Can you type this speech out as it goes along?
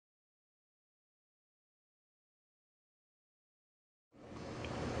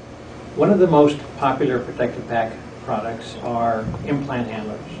One of the most popular Protektive Pak products are InPlant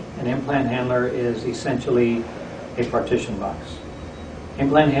handlers. An InPlant handler is essentially a partition box.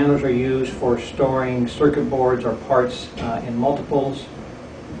 InPlant handlers are used for storing circuit boards or parts in multiples,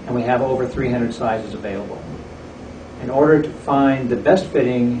 and we have over 300 sizes available. In order to find the best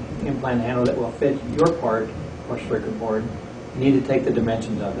fitting InPlant handler that will fit your part or circuit board, you need to take the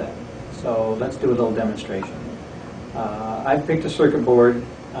dimensions of that. So let's do a little demonstration. I've picked a circuit board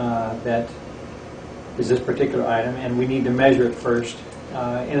that is this particular item, and we need to measure it first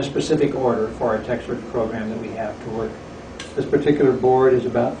in a specific order for our TEK circuit program that we have to work. This particular board is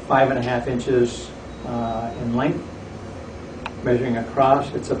about 5.5 inches in length. Measuring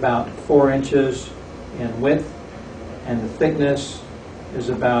across, it's about 4 inches in width, and the thickness is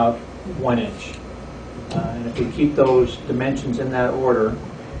about 1 inch. And if we keep those dimensions in that order,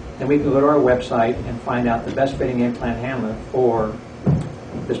 then we can go to our website and find out the best fitting InPlant handler for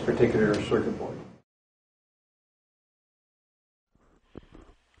this particular circuit board.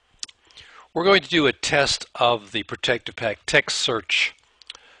 We're going to do a test of the Protektive Pak TEK search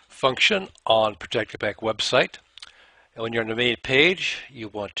function on Protektive Pak website. And when you're on the main page, you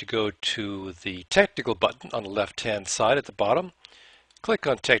want to go to the technical button on the left-hand side at the bottom. Click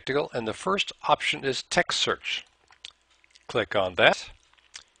on technical, and the first option is TEK search. Click on that.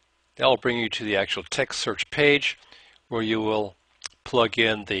 That will bring you to the actual TEK search page where you will plug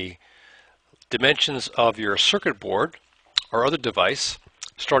in the dimensions of your circuit board or other device,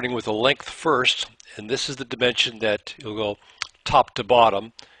 starting with the length first, and this is the dimension that you'll go top to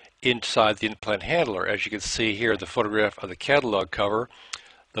bottom inside the InPlant handler. As you can see here, the photograph of the catalog cover,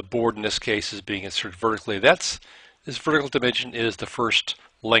 the board in this case is being inserted vertically. This vertical dimension is the first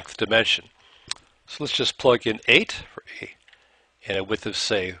length dimension. So let's just plug in 8 for A, and a width of,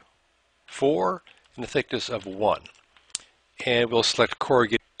 say, 4, and a thickness of 1. And we'll select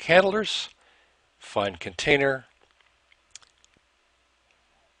corrugated handlers, find container,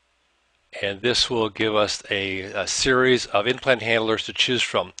 and this will give us a series of InPlant handlers to choose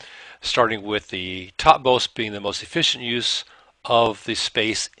from, starting with the topmost being the most efficient use of the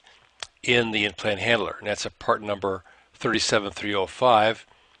space in the InPlant handler, and that's a part number 37305.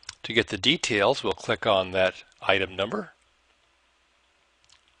 To get the details, we'll click on that item number,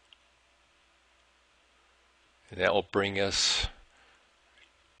 and that will bring us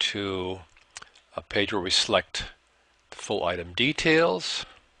to a page where we select the full item details.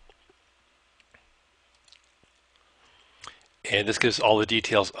 And this gives all the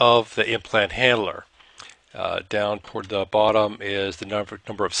details of the InPlant handler. Down toward the bottom is the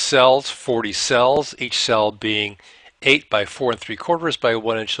number of cells, 40 cells, each cell being 8 by 4 3/4 by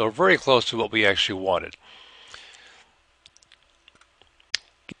 1 inch, so very close to what we actually wanted.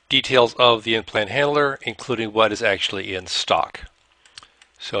 Details of the InPlant handler, including what is actually in stock.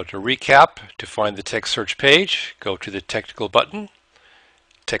 So to recap, to find the TEK search page, go to the technical button,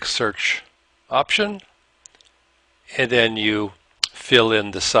 TEK search option, and then you fill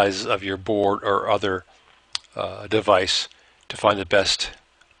in the sizes of your board or other device to find the best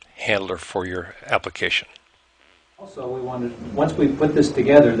handler for your application. Also, we wanted, once we put this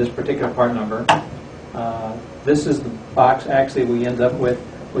together, this particular part number, this is the box actually we end up with,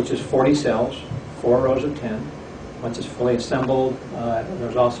 which is 40 cells, 4 rows of 10. Once it's fully assembled,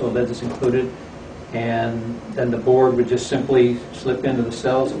 there's also a lid that's included, and then the board would just simply slip into the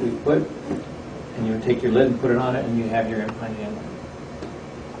cells that we put, and you would take your lid and put it on it, and you have your InPlant handler.